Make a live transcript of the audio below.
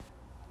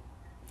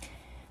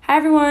Hi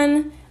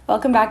everyone,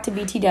 welcome back to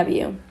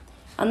BTW.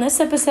 On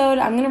this episode,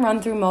 I'm going to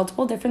run through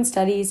multiple different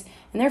studies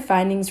and their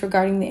findings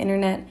regarding the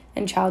internet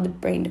and child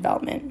brain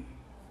development.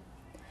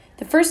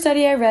 The first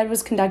study I read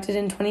was conducted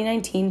in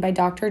 2019 by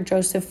Dr.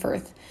 Joseph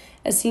Firth,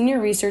 a senior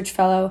research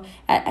fellow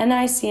at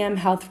NICM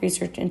Health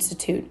Research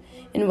Institute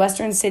in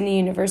Western Sydney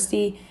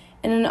University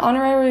and an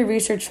honorary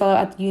research fellow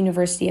at the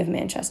University of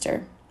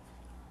Manchester.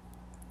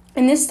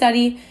 In this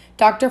study,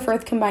 Dr.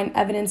 Firth combined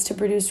evidence to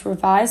produce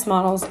revised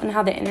models on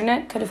how the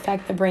internet could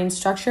affect the brain's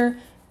structure,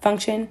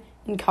 function,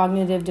 and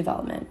cognitive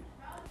development.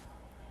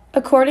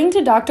 According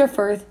to Dr.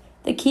 Firth,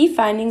 the key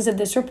findings of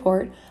this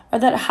report are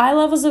that high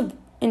levels of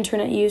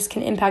internet use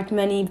can impact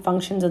many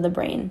functions of the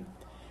brain.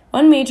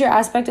 One major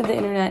aspect of the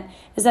internet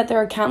is that there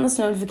are countless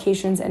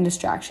notifications and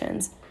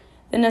distractions.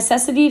 The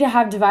necessity to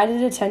have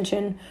divided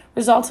attention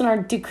results in our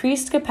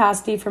decreased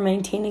capacity for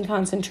maintaining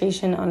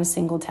concentration on a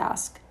single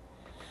task.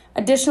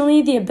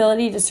 Additionally, the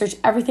ability to search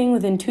everything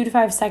within 2 to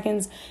 5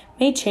 seconds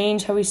may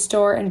change how we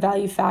store and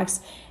value facts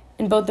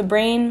in both the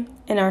brain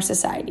and our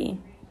society.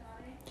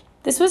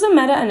 This was a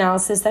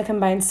meta-analysis that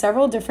combined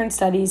several different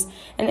studies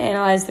and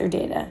analyzed their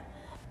data.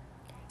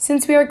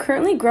 Since we are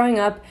currently growing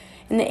up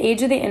in the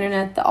age of the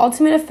internet, the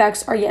ultimate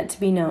effects are yet to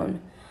be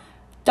known.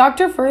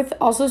 Dr. Firth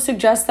also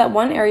suggests that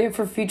one area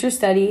for future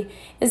study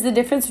is the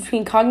difference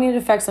between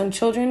cognitive effects on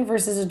children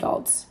versus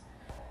adults.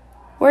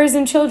 Whereas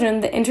in children,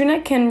 the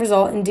internet can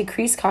result in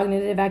decreased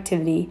cognitive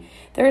activity,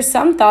 there is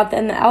some thought that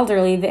in the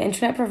elderly, the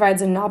internet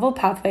provides a novel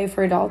pathway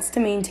for adults to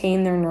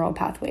maintain their neural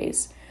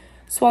pathways.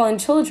 So while in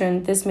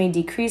children, this may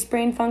decrease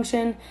brain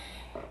function,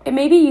 it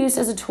may be used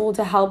as a tool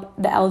to help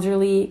the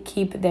elderly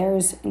keep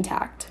theirs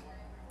intact.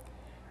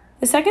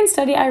 The second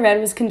study I read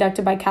was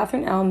conducted by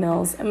Catherine L.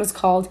 Mills and was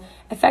called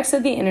Effects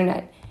of the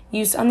Internet,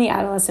 Use on the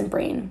Adolescent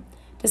Brain.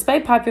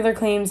 Despite popular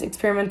claims,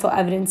 experimental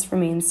evidence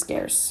remains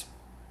scarce.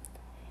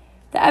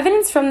 The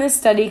evidence from this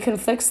study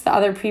conflicts the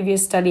other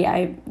previous study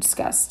I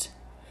discussed.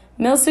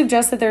 Mills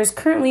suggests that there is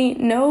currently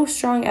no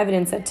strong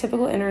evidence that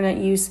typical internet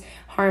use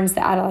harms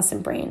the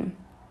adolescent brain.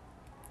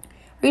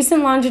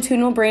 Recent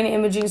longitudinal brain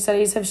imaging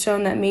studies have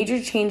shown that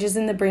major changes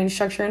in the brain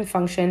structure and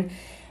function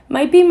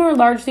might be more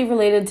largely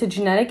related to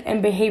genetic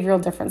and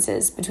behavioral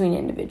differences between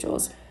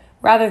individuals,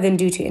 rather than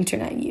due to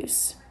internet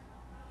use.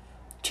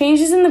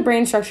 Changes in the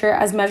brain structure,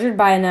 as measured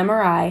by an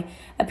MRI,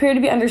 appear to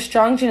be under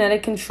strong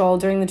genetic control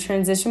during the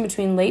transition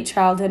between late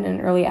childhood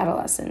and early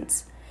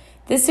adolescence.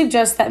 This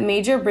suggests that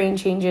major brain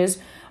changes,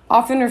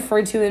 often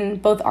referred to in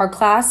both our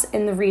class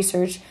and the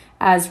research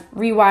as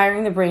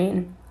rewiring the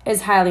brain,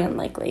 is highly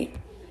unlikely.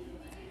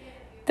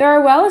 There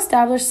are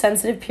well-established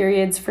sensitive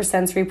periods for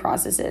sensory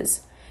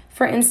processes.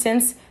 For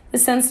instance, the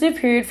sensitive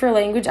period for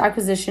language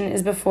acquisition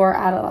is before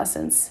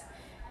adolescence.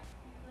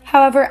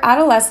 However,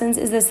 adolescence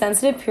is the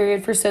sensitive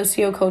period for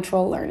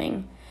sociocultural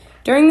learning.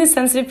 During this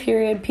sensitive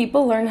period,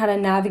 people learn how to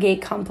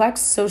navigate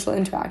complex social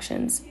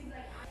interactions.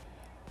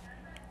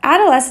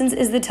 Adolescence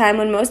is the time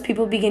when most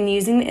people begin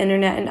using the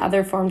internet and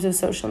other forms of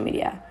social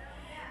media.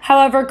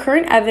 However,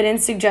 current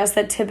evidence suggests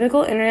that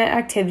typical internet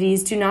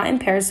activities do not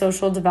impair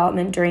social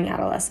development during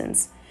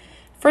adolescence.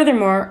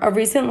 Furthermore, a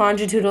recent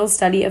longitudinal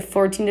study of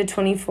 14 to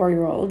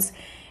 24-year-olds,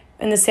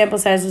 and the sample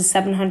size was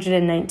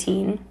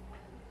 719,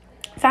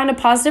 found a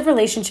positive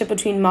relationship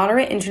between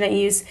moderate internet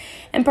use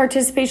and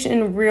participation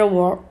in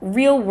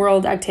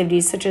real-world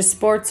activities such as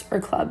sports or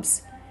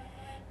clubs.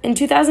 In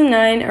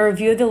 2009, a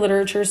review of the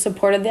literature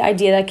supported the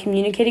idea that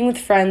communicating with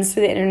friends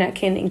through the internet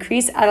can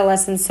increase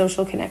adolescents'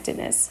 social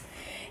connectedness.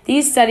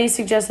 These studies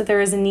suggest that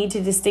there is a need to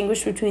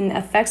distinguish between the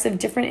effects of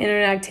different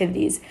internet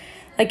activities,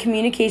 like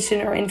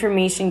communication or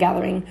information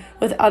gathering,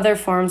 with other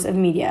forms of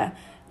media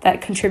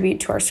that contribute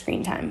to our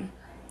screen time.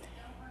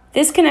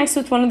 This connects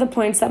with one of the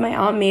points that my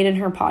aunt made in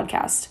her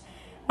podcast.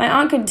 My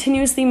aunt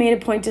continuously made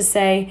a point to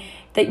say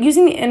that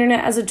using the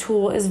internet as a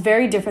tool is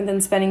very different than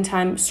spending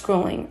time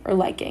scrolling or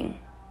liking.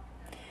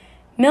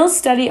 Mill's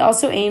study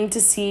also aimed to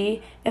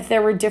see if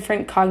there were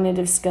different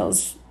cognitive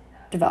skills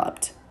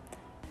developed.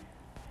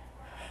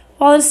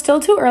 While it's still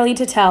too early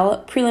to tell,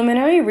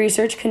 preliminary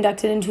research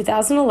conducted in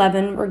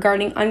 2011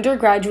 regarding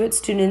undergraduate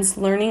students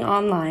learning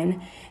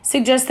online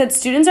suggests that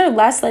students are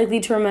less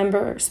likely to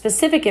remember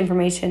specific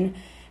information,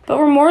 but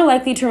we're more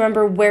likely to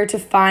remember where to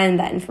find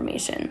that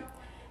information.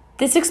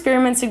 This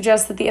experiment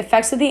suggests that the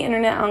effects of the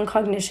internet on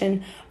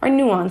cognition are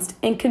nuanced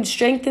and can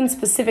strengthen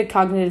specific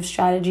cognitive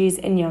strategies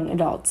in young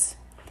adults.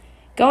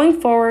 Going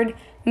forward,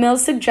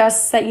 Mills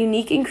suggests that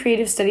unique and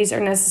creative studies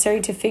are necessary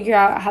to figure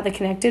out how the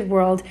connected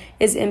world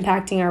is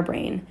impacting our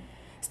brain.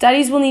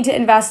 Studies will need to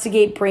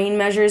investigate brain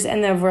measures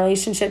and the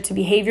relationship to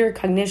behavior,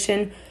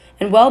 cognition,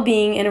 and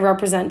well-being in a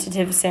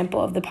representative sample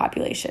of the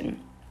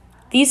population.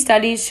 These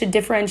studies should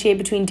differentiate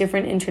between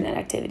different internet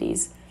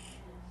activities.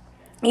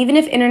 Even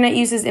if internet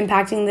use is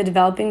impacting the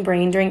developing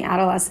brain during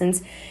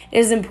adolescence, it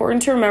is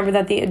important to remember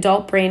that the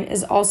adult brain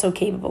is also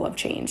capable of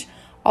change,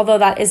 although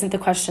that isn't the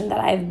question that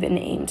I've been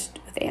aimed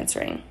with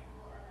answering.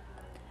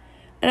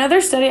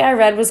 Another study I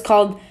read was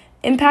called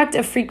Impact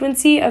of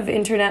Frequency of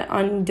Internet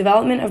on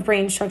Development of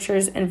Brain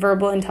Structures and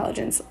Verbal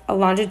Intelligence, a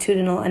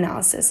longitudinal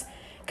analysis,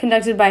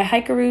 conducted by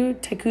Hikaru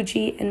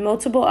Takeuchi and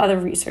multiple other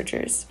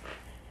researchers.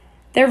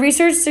 Their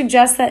research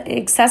suggests that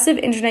excessive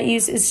internet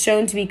use is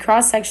shown to be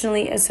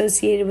cross-sectionally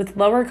associated with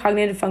lower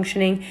cognitive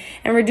functioning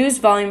and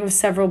reduced volume of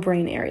several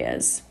brain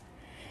areas.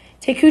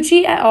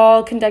 Takeuchi et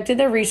al. Conducted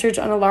their research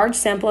on a large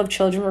sample of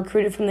children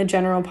recruited from the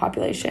general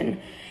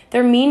population.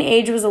 Their mean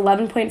age was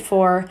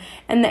 11.4,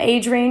 and the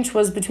age range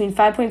was between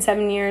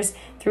 5.7 years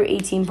through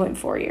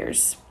 18.4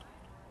 years.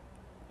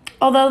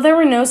 Although there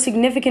were no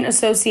significant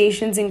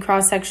associations in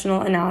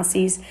cross-sectional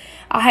analyses,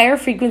 a higher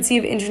frequency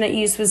of internet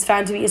use was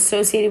found to be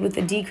associated with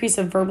a decrease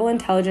of verbal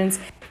intelligence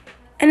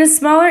and a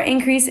smaller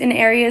increase in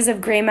areas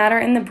of gray matter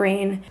in the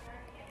brain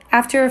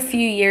after a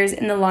few years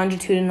in the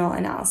longitudinal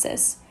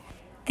analysis.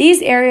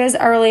 These areas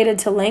are related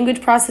to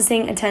language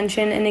processing,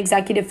 attention and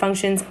executive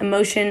functions,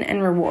 emotion,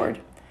 and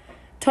reward.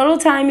 Total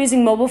time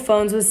using mobile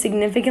phones was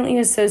significantly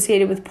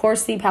associated with poor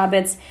sleep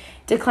habits,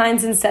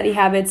 declines in study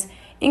habits,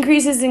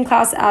 increases in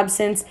class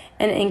absence,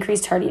 and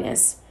increased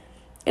tardiness.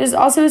 It is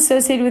also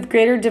associated with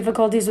greater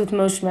difficulties with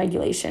motion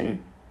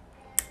regulation,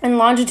 and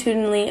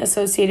longitudinally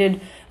associated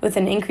with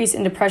an increase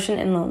in depression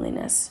and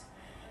loneliness.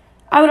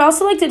 I would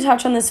also like to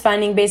touch on this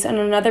finding based on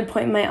another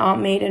point my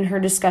aunt made in her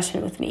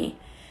discussion with me.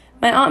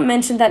 My aunt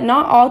mentioned that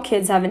not all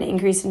kids have an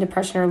increase in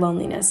depression or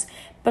loneliness,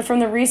 but from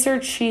the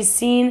research she's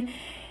seen,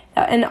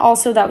 and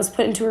also that was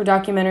put into her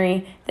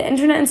documentary, the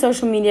internet and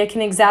social media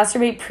can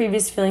exacerbate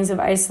previous feelings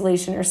of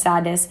isolation or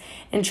sadness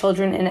in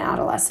children and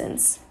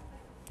adolescents.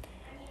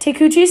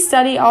 Takeuchi's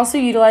study also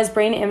utilized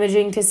brain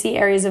imaging to see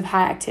areas of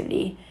high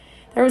activity.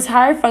 There was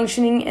higher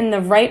functioning in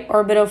the right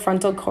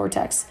orbitofrontal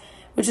cortex,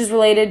 which is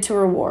related to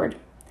reward.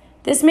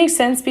 This makes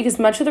sense because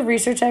much of the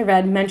research I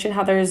read mentioned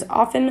how there is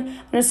often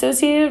an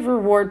associated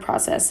reward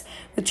process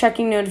with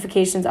checking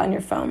notifications on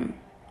your phone.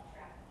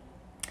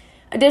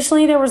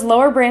 Additionally, there was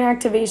lower brain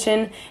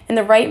activation in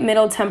the right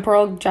middle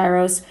temporal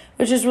gyrus,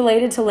 which is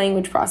related to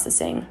language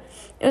processing.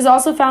 It was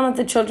also found that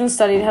the children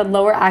studied had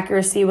lower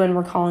accuracy when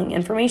recalling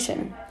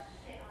information.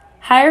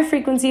 Higher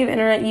frequency of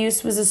internet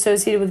use was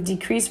associated with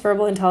decreased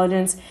verbal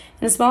intelligence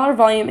and a smaller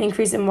volume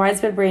increase in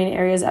widespread brain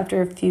areas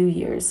after a few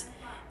years.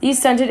 These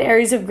stunted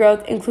areas of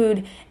growth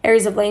include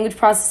areas of language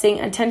processing,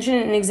 attention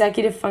and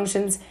executive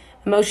functions,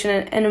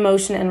 emotion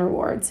and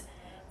rewards.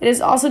 It is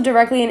also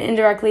directly and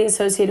indirectly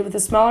associated with a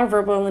smaller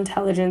verbal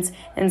intelligence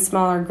and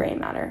smaller gray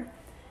matter.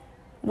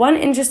 One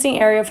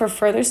interesting area for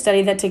further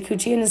study that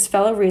Takeuchi and his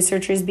fellow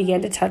researchers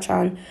began to touch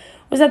on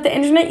was that the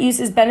internet use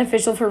is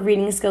beneficial for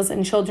reading skills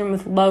in children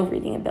with low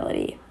reading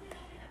ability.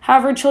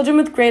 However, children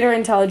with greater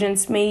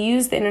intelligence may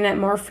use the internet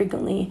more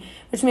frequently,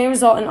 which may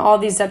result in all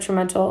these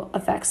detrimental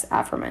effects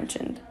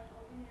aforementioned.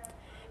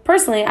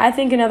 Personally, I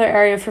think another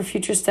area for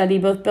future study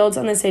both builds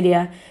on this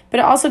idea, but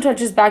it also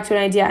touches back to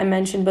an idea I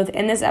mentioned both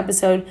in this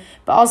episode,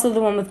 but also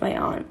the one with my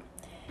aunt.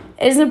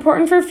 It is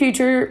important for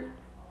future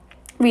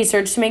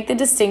research to make the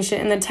distinction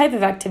in the type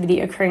of activity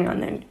occurring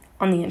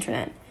on the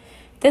internet.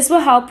 This will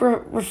help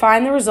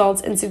refine the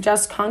results and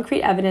suggest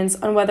concrete evidence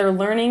on whether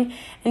learning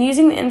and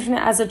using the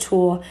internet as a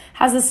tool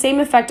has the same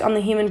effect on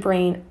the human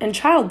brain, and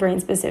child brain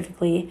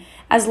specifically,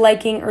 as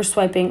liking or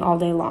swiping all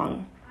day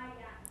long.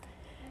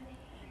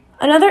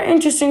 Another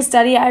interesting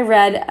study I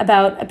read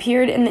about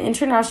appeared in the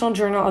International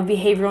Journal of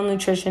Behavioral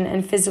Nutrition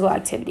and Physical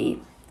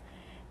Activity.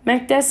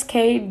 Mekdes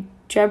K.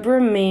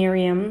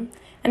 Jebremariam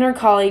and her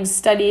colleagues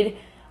studied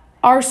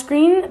are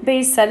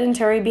screen-based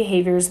sedentary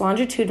behaviors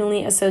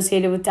longitudinally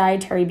associated with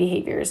dietary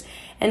behaviors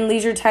and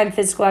leisure time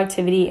physical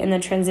activity in the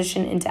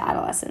transition into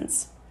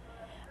adolescence?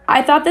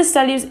 I thought this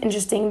study was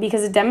interesting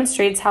because it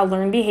demonstrates how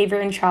learned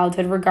behavior in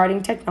childhood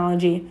regarding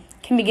technology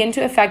can begin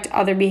to affect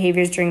other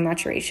behaviors during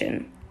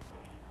maturation.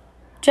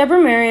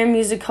 Jebremariam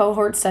used a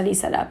cohort study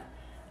setup.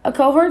 A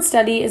cohort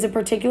study is a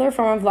particular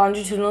form of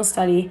longitudinal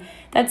study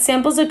that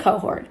samples a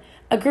cohort,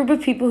 a group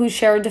of people who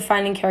share a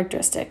defining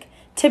characteristic,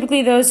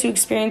 typically those who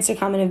experienced a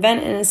common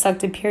event in a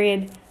selected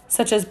period,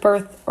 such as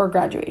birth or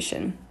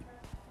graduation.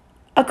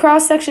 A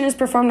cross-section is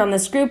performed on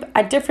this group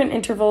at different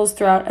intervals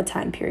throughout a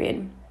time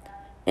period.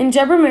 In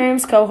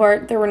Jebremariam's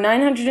cohort, there were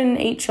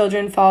 908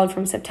 children followed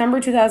from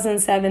September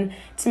 2007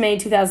 to May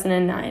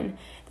 2009.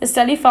 The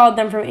study followed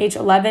them from age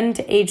 11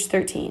 to age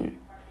 13.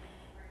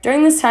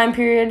 During this time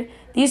period,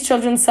 these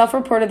children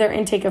self-reported their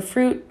intake of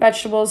fruit,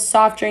 vegetables,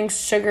 soft drinks,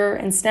 sugar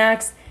and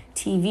snacks,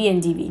 TV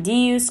and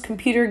DVD use,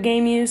 computer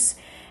game use,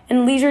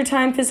 and leisure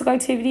time physical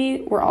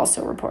activity were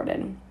also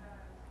reported.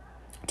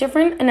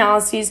 Different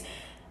analyses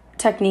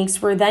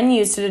techniques were then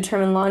used to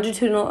determine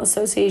longitudinal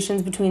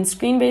associations between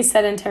screen-based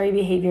sedentary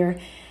behavior,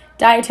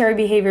 dietary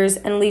behaviors,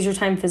 and leisure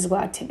time physical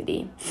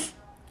activity.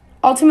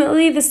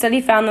 Ultimately, the study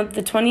found that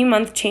the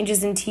 20-month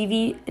changes in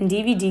TV and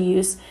DVD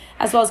use,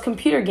 as well as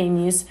computer game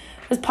use,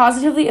 was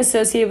positively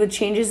associated with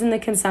changes in the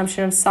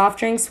consumption of soft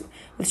drinks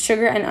with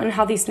sugar and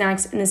unhealthy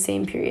snacks in the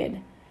same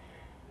period.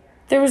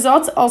 The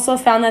results also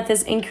found that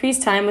this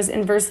increased time was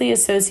inversely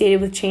associated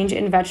with change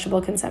in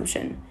vegetable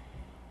consumption.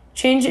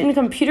 Change in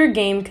computer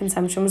game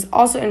consumption was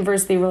also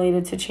inversely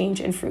related to change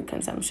in fruit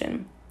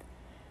consumption.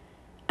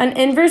 An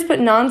inverse but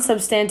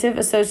non-substantive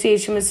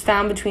association was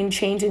found between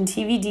change in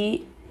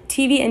TV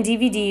TV and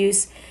DVD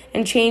use,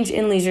 and change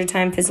in leisure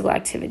time physical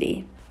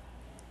activity.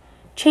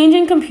 Change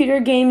in computer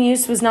game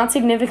use was not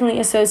significantly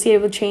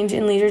associated with change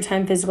in leisure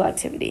time physical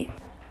activity.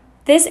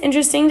 This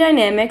interesting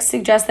dynamic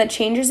suggests that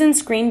changes in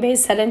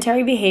screen-based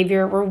sedentary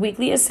behavior were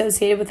weakly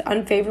associated with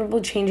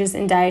unfavorable changes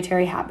in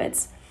dietary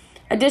habits.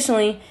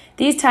 Additionally,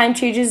 these time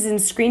changes in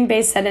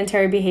screen-based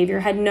sedentary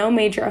behavior had no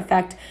major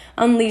effect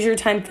on leisure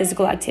time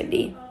physical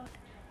activity.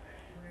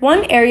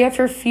 One area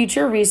for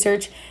future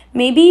research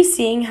may be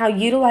seeing how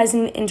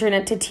utilizing the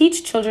internet to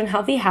teach children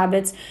healthy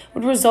habits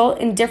would result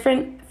in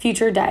different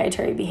future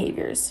dietary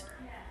behaviors.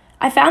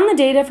 I found the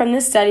data from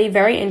this study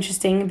very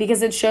interesting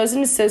because it shows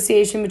an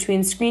association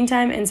between screen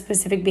time and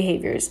specific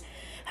behaviors.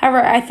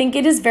 However, I think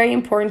it is very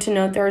important to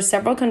note there are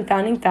several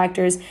confounding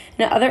factors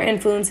and other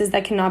influences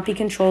that cannot be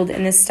controlled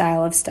in this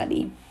style of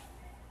study.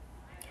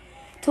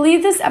 To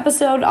leave this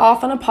episode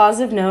off on a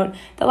positive note,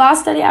 the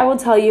last study I will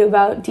tell you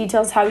about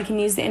details how we can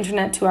use the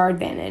internet to our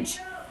advantage.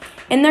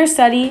 In their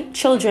study,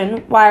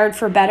 Children, Wired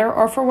for Better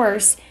or for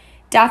Worse,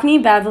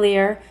 Daphne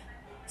Bavelier,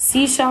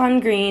 C. Sean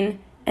Green,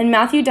 and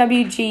Matthew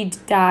W. G.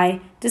 Dye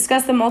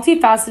discuss the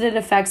multifaceted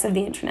effects of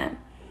the internet.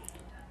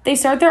 They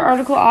start their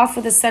article off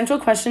with a central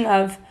question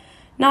of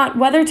not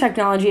whether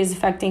technology is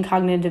affecting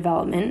cognitive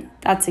development,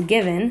 that's a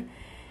given.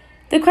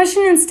 The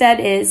question instead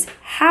is,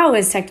 how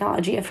is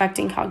technology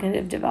affecting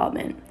cognitive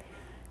development?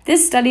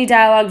 This study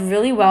dialogued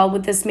really well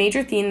with this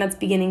major theme that's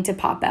beginning to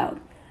pop out,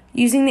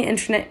 using the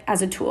internet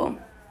as a tool.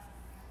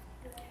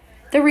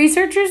 The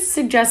researchers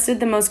suggested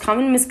the most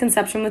common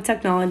misconception with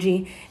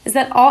technology is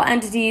that all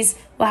entities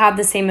will have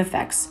the same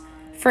effects.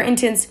 For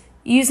instance,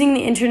 using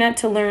the internet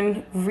to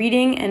learn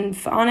reading and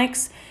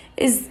phonics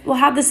will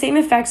have the same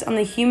effects on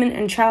the human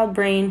and child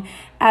brain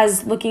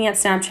as looking at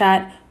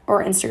Snapchat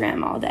or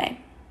Instagram all day.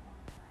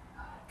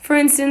 For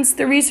instance,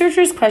 the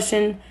researchers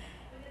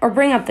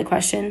bring up the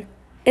question,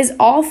 is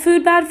all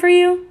food bad for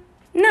you?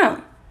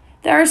 No.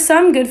 There are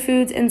some good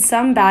foods and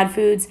some bad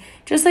foods,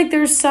 just like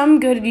there are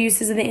some good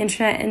uses of the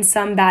internet and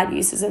some bad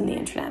uses of the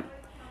internet.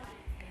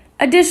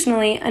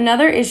 Additionally,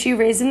 another issue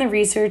raised in the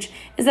research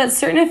is that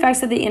certain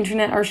effects of the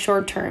internet are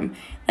short-term,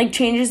 like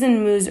changes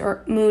in mood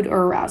or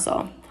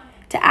arousal.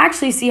 To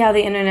actually see how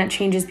the internet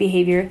changes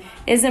behavior,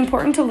 it is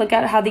important to look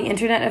at how the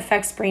internet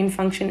affects brain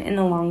function in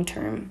the long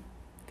term.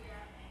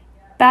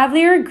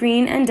 Bavelier,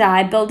 Green, and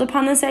Dye build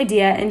upon this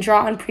idea and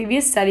draw on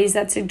previous studies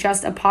that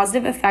suggest a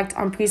positive effect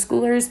on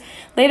preschoolers'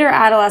 later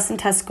adolescent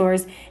test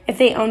scores if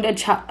they owned a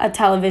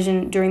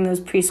television during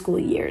those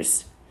preschool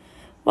years.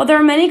 While there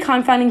are many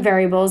confounding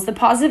variables, the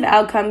positive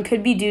outcome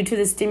could be due to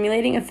the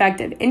stimulating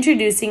effect of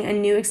introducing a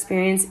new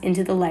experience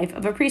into the life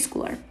of a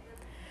preschooler.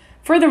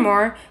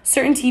 Furthermore,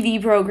 certain TV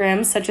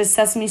programs such as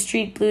Sesame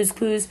Street, Blue's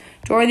Clues,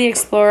 Dora the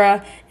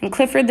Explorer, and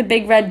Clifford the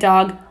Big Red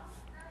Dog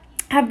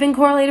have been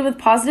correlated with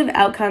positive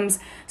outcomes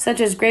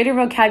such as greater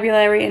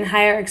vocabulary and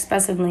higher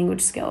expressive language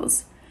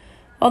skills.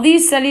 While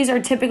these studies are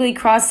typically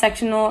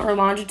cross-sectional or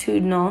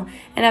longitudinal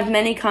and have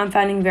many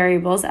confounding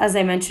variables, as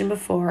I mentioned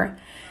before,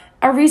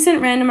 a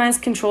recent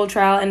randomized control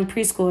trial in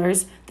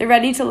preschoolers, the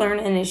Ready to Learn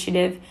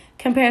initiative,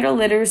 compared a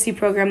literacy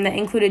program that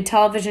included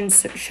television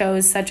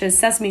shows such as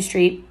Sesame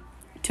Street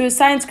to a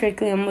science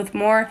curriculum with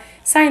more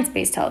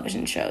science-based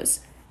television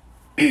shows.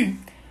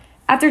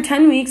 After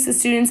 10 weeks, the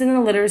students in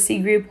the literacy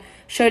group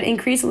showed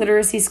increased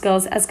literacy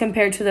skills as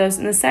compared to those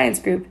in the science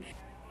group,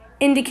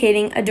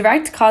 indicating a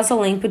direct causal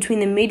link between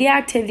the media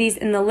activities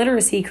in the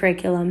literacy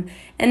curriculum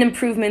and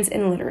improvements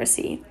in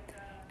literacy.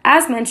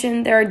 As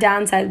mentioned, there are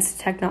downsides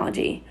to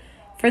technology.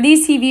 For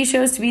these TV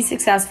shows to be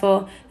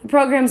successful, the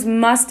programs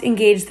must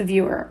engage the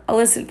viewer,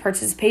 elicit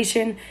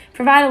participation,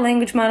 provide a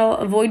language model,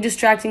 avoid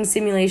distracting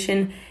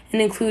stimulation,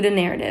 and include a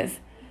narrative.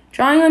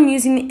 Drawing on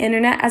using the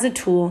internet as a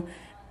tool,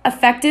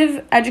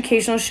 effective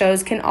educational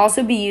shows can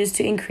also be used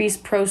to increase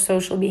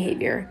pro-social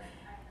behavior.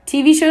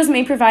 TV shows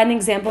may provide an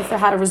example for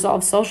how to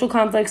resolve social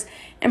conflicts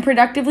and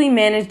productively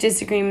manage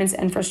disagreements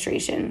and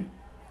frustration.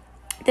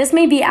 This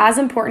may be as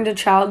important to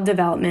child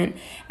development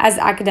as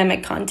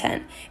academic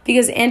content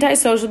because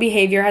antisocial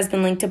behavior has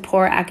been linked to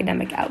poor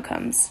academic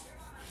outcomes.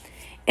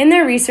 In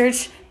their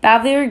research,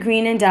 Bavelier,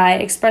 Green, and Dye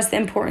expressed the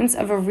importance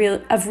of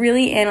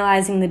really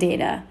analyzing the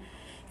data.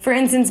 For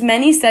instance,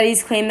 many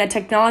studies claim that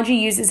technology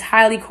use is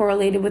highly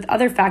correlated with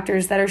other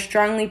factors that are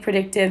strongly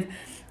predictive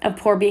of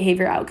poor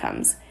behavior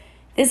outcomes.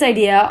 This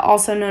idea,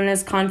 also known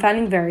as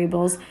confounding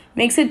variables,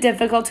 makes it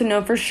difficult to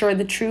know for sure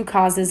the true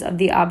causes of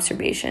the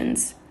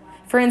observations.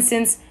 For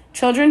instance,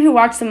 children who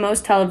watch the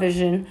most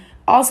television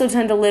also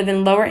tend to live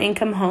in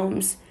lower-income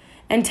homes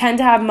and tend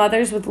to have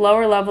mothers with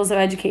lower levels of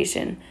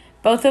education,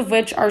 both of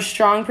which are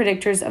strong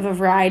predictors of a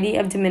variety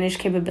of diminished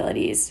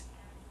capabilities.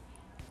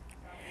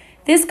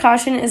 This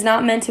caution is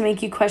not meant to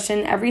make you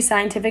question every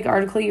scientific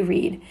article you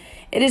read.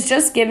 It is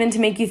just given to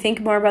make you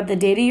think more about the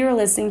data you are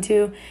listening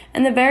to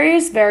and the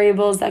various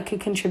variables that could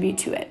contribute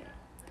to it.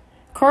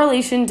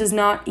 Correlation does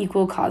not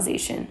equal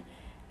causation.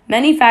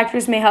 Many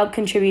factors may help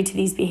contribute to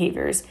these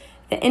behaviors,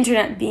 the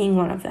internet being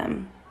one of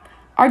them.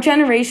 Our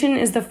generation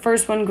is the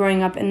first one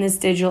growing up in this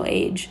digital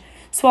age,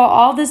 so while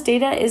all this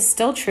data is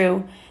still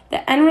true,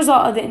 The end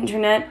result of the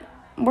internet,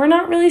 we're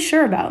not really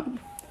sure about.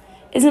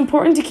 It's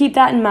important to keep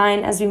that in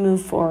mind as we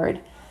move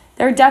forward.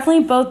 There are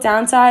definitely both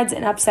downsides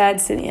and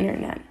upsides to the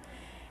internet.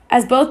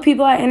 As both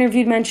people I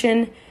interviewed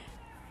mentioned,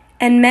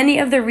 and many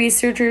of the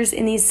researchers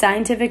in these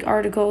scientific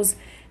articles,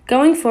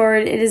 going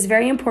forward, it is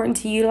very important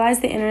to utilize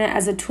the internet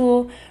as a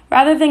tool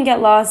rather than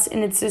get lost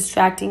in its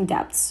distracting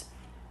depths.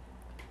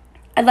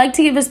 I'd like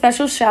to give a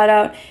special shout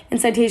out and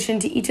citation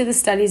to each of the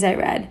studies I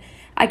read.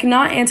 I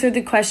cannot answer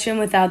the question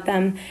without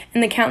them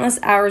and the countless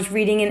hours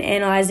reading and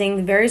analyzing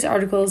the various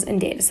articles and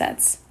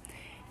datasets.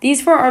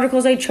 These 4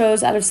 articles I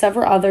chose out of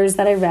several others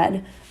that I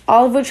read,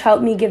 all of which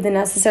helped me give the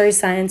necessary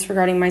science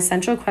regarding my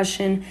central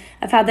question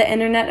of how the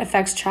internet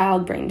affects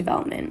child brain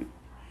development.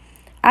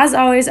 As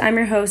always, I'm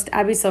your host,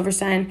 Abby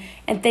Silverstein,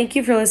 and thank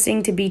you for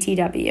listening to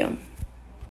BTW.